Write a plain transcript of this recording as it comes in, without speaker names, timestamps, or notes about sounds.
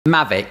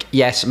Mavic,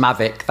 yes,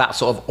 Mavic, that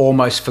sort of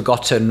almost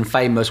forgotten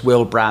famous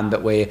wheel brand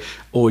that we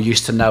all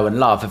used to know and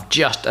love, have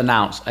just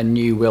announced a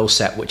new wheel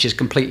set which is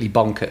completely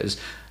bonkers.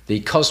 The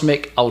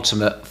Cosmic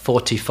Ultimate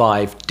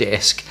 45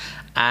 disc,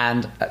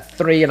 and at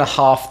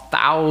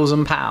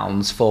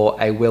 £3,500 for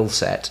a wheel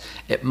set.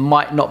 It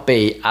might not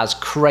be as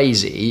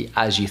crazy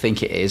as you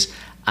think it is,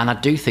 and I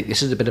do think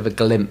this is a bit of a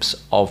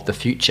glimpse of the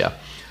future.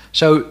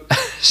 So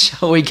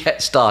shall we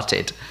get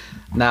started?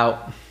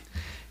 Now,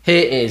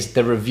 here is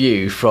the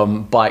review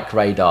from Bike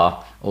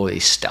Radar. All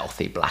these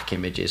stealthy black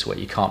images where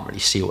you can't really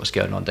see what's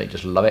going on. Don't you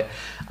just love it?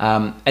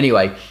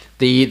 Anyway,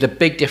 the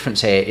big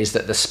difference here is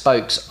that the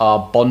spokes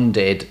are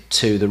bonded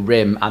to the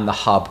rim and the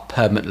hub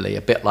permanently,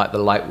 a bit like the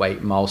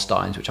Lightweight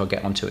Meilensteins, which I'll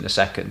get onto in a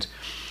second.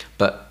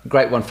 But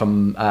great one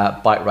from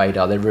Bike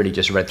Radar. They really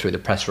just read through the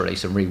press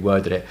release and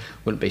reworded it.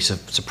 Wouldn't be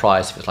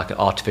surprised if it's like an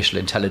artificial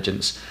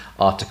intelligence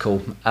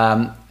article.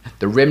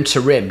 The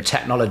rim-to-rim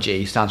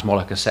technology sounds more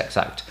like a sex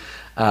act.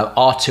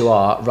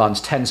 R2R runs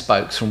 10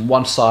 spokes from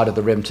one side of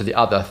the rim to the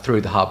other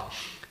through the hub.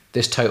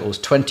 This totals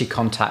 20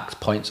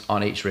 contact points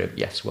on each rim.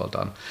 Yes, well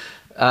done.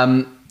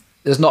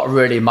 There's not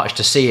really much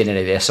to see in any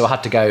of this, so I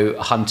had to go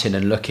hunting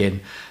and looking.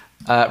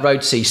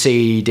 Road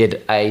CC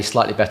did a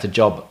slightly better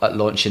job at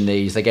launching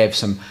these. They gave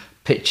some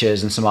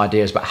pictures and some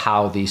ideas about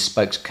how these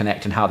spokes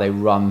connect and how they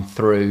run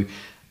through.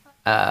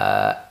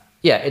 Yeah,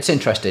 it's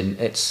interesting.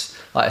 It's,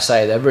 like I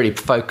say, they're really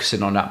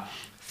focusing on that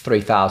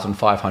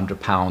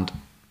 £3,500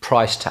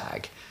 price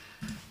tag.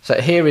 So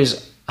here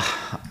is,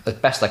 as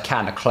best I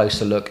can, a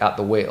closer look at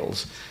the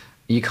wheels.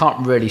 You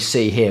can't really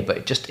see here,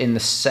 but just in the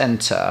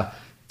center,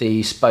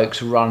 the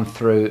spokes run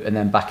through and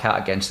then back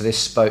out again. So this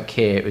spoke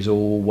here is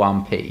all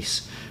one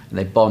piece, and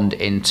they bond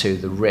into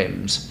the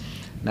rims.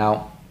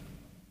 Now,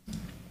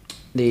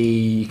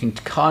 you can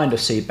kind of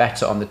see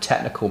better on the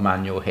technical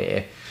manual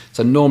here.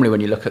 So normally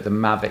when you look at the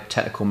Mavic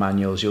technical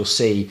manuals, you'll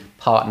see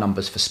part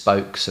numbers for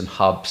spokes and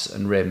hubs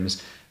and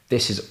rims.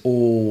 This is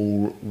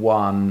all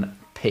one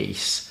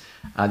piece.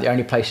 The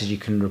only places you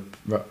can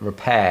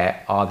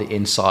repair are the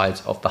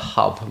insides of the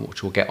hub,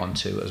 which we'll get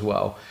onto as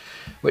well,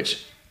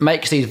 which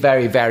makes these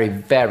very, very,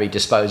 very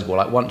disposable.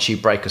 Like once you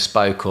break a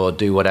spoke or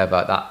do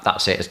whatever,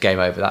 that's it, it's game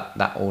over.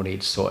 That all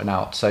needs sorting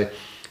out. So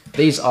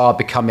these are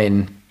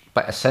becoming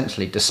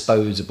essentially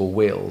disposable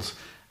wheels.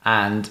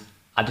 And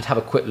I did have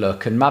a quick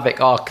look, and Mavic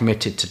are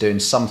committed to doing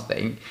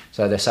something.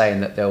 So they're saying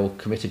that they're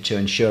committed to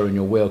ensuring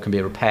your wheel can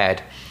be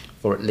repaired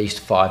for at least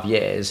 5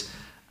 years.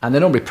 And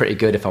they're normally pretty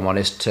good, if I'm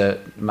honest, to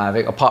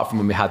Mavic, apart from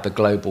when we had the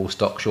global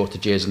stock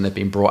shortages and they've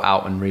been brought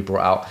out and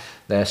re-brought out.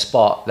 Their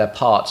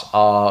parts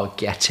are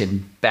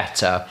getting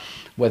better.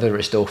 Whether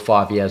it's still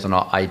 5 years or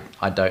not, I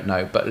don't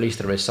know, but at least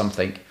there is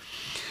something.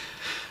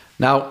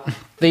 Now,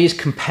 these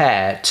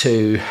compare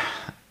to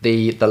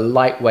the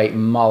Lightweight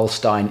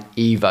Meilenstein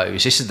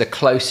EVOs. This is the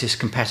closest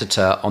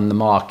competitor on the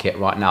market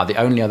right now. The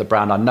only other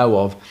brand I know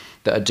of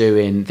that are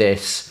doing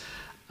this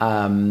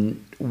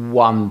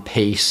one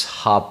piece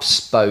hub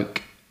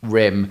spoke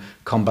rim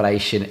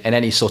combination in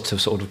any sort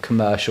of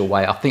commercial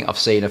way. I think I've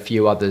seen a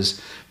few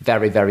others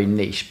very, very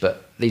niche,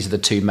 but these are the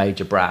two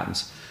major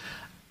brands.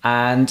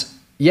 And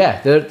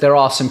yeah, there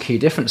are some key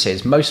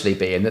differences, mostly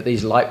being that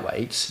these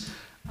lightweights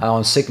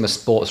on Sigma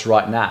Sports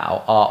right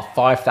now are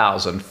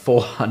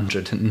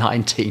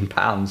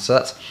 £5,419. So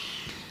that's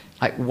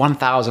like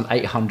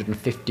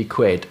 1,850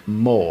 quid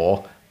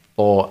more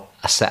for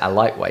a set of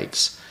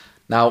lightweights.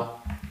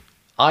 Now,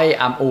 I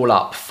am all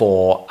up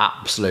for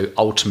absolute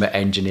ultimate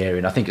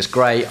engineering. I think it's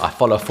great. I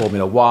follow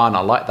Formula One. I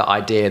like the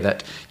idea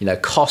that, you know,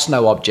 cost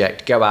no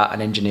object, go out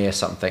and engineer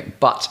something.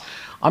 But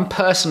I'm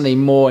personally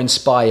more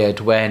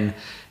inspired when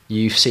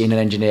you've seen an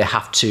engineer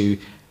have to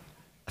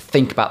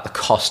think about the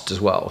cost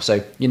as well.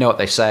 So you know what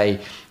they say,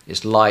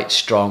 it's light,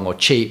 strong or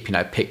cheap, you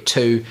know, pick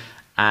two.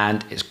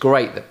 And it's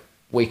great that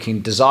we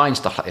can design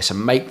stuff like this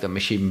and make them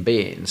as human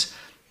beings.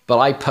 But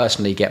I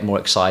personally get more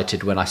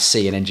excited when I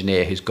see an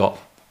engineer who's got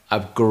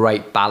a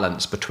great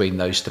balance between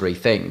those three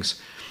things.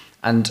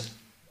 And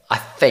I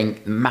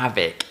think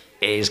Mavic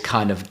is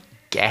kind of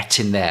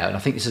getting there. And I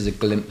think this is a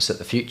glimpse at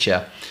the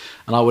future.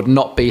 And I would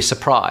not be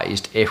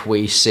surprised if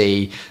we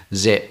see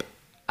ZIPP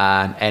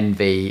and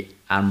ENVE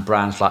and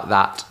brands like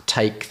that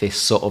take this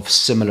sort of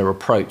similar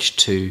approach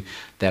to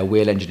their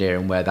wheel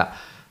engineering, where that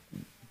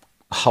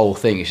whole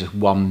thing is just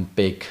one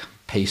big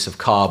piece of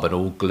carbon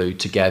all glued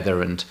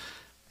together. And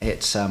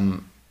it's,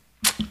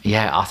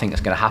 yeah, I think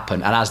it's going to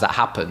happen. And as that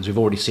happens, we've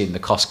already seen the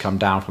cost come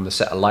down from the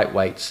set of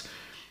lightweights,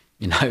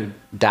 you know,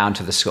 down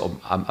to the sort of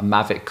a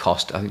Mavic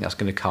cost. I think that's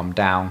going to come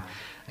down.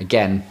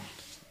 Again,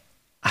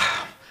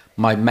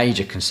 my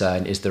major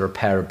concern is the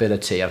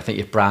repairability. And I think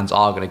if brands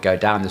are going to go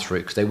down this route,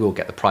 because they will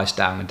get the price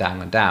down and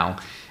down and down,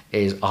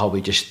 is are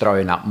we just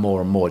throwing out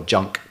more and more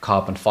junk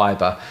carbon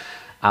fiber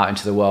out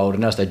into the world?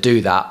 And as they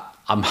do that,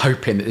 I'm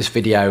hoping that this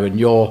video and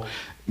you're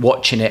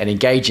watching it and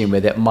engaging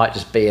with it might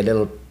just be a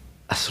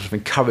sort of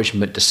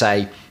encouragement to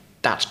say,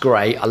 that's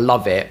great, I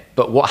love it,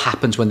 but what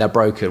happens when they're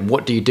broken?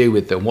 What do you do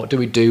with them? What do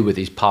we do with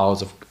these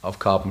piles of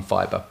carbon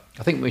fiber?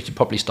 I think we should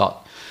probably start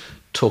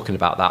talking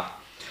about that.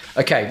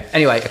 Okay,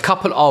 anyway, a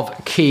couple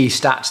of key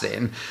stats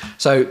then.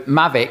 So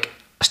Mavic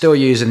are still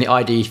using the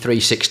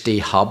ID360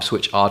 hubs,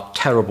 which are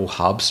terrible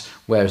hubs,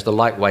 whereas the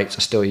lightweights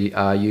are still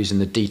using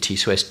the DT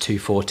Swiss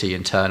 240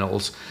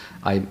 internals.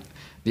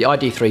 The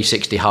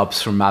ID360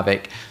 hubs from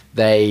Mavic,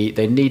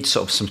 they need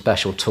sort of some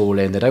special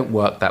tooling. They don't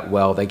work that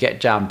well. They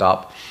get jammed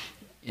up,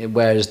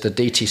 whereas the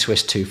DT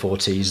Swiss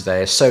 240s,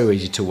 they're so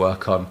easy to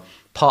work on.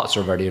 Parts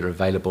are already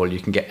available. You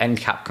can get end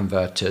cap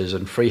converters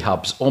and free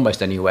hubs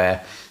almost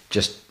anywhere,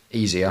 just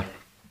easier.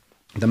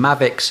 The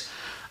Mavics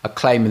are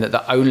claiming that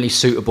they're only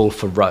suitable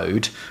for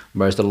road,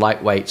 whereas the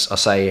lightweights are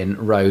saying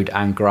road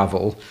and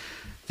gravel.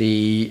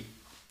 The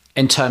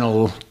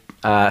internal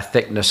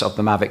thickness of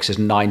the Mavics is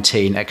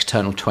 19,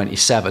 external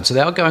 27. So they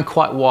are going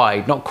quite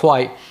wide, not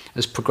quite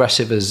as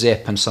progressive as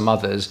ZIPP and some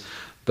others,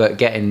 but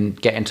getting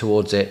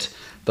towards it.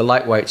 The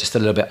lightweights are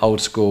still a little bit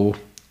old school.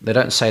 They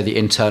don't say the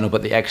internal,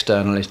 but the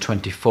external is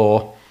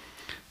 24.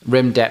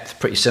 Rim depth,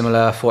 pretty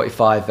similar,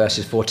 45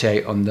 versus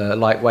 48 on the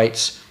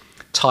lightweights.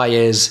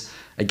 Tyres,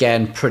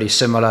 again, pretty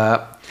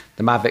similar.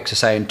 The Mavics are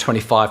saying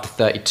 25 to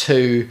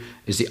 32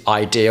 is the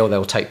ideal.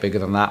 They'll take bigger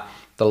than that.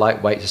 The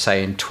lightweights are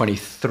saying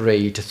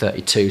 23 to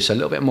 32, so a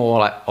little bit more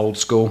like old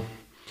school.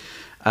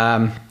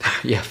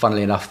 Yeah,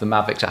 funnily enough, the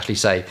Mavics actually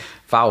say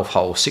valve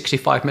hole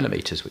 65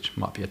 millimeters, which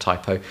might be a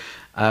typo.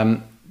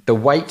 The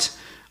weight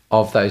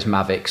of those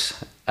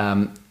Mavics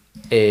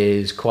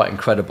is quite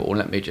incredible.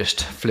 Let me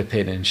just flip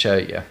in and show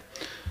you.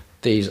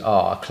 These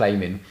are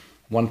claiming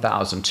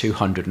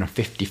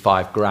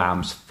 1,255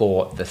 grams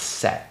for the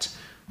set,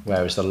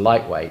 whereas the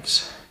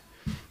lightweights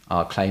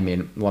are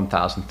claiming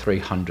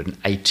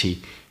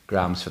 1,380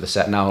 grams for the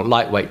set. Now,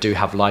 lightweight do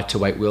have lighter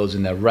weight wheels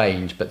in their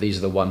range, but these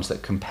are the ones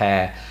that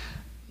compare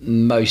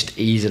most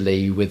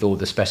easily with all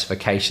the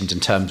specifications in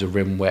terms of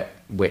rim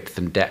width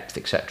and depth,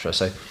 etc.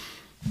 So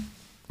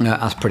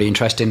that's pretty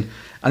interesting.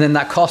 And then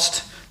that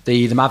cost,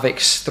 the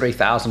Mavics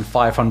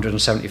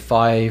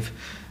 3,575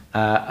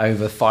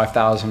 over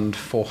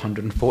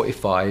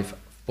 5,445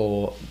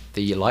 for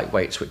the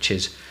lightweights, which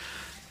is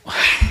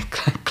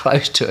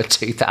close to a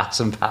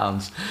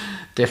 £2,000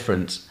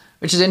 difference,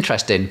 which is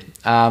interesting.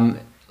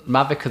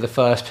 Mavic are the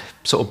first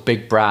sort of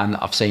big brand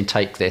that I've seen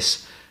take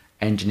this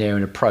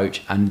engineering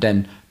approach and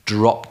then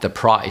drop the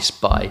price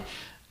by,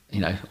 you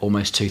know,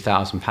 almost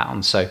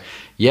 £2,000. So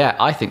yeah,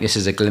 I think this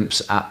is a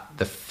glimpse at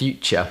the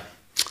future,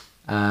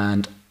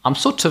 and I'm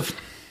sort of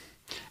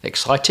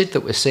excited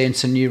that we're seeing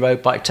some new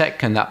road bike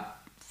tech and that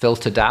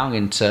filter down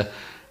into,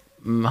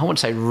 I wouldn't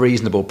say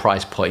reasonable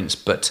price points,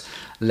 but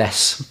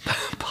less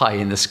pie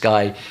in the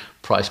sky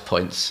price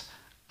points.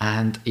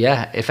 And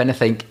yeah, if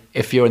anything,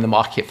 if you're in the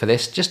market for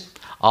this, just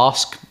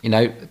ask, you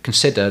know,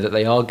 consider that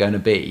they are going to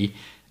be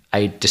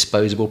a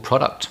disposable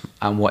product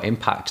and what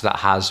impact that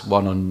has,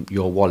 one, on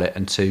your wallet,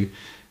 and two,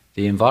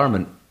 the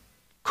environment.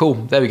 Cool,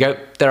 there we go.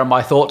 There are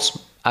my thoughts.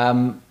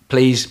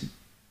 Please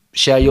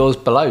share yours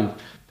below,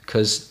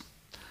 because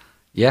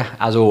yeah,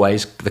 as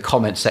always, the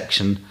comment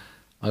section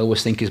I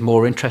always think is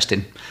more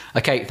interesting.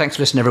 Okay, thanks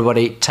for listening,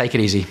 everybody. Take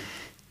it easy.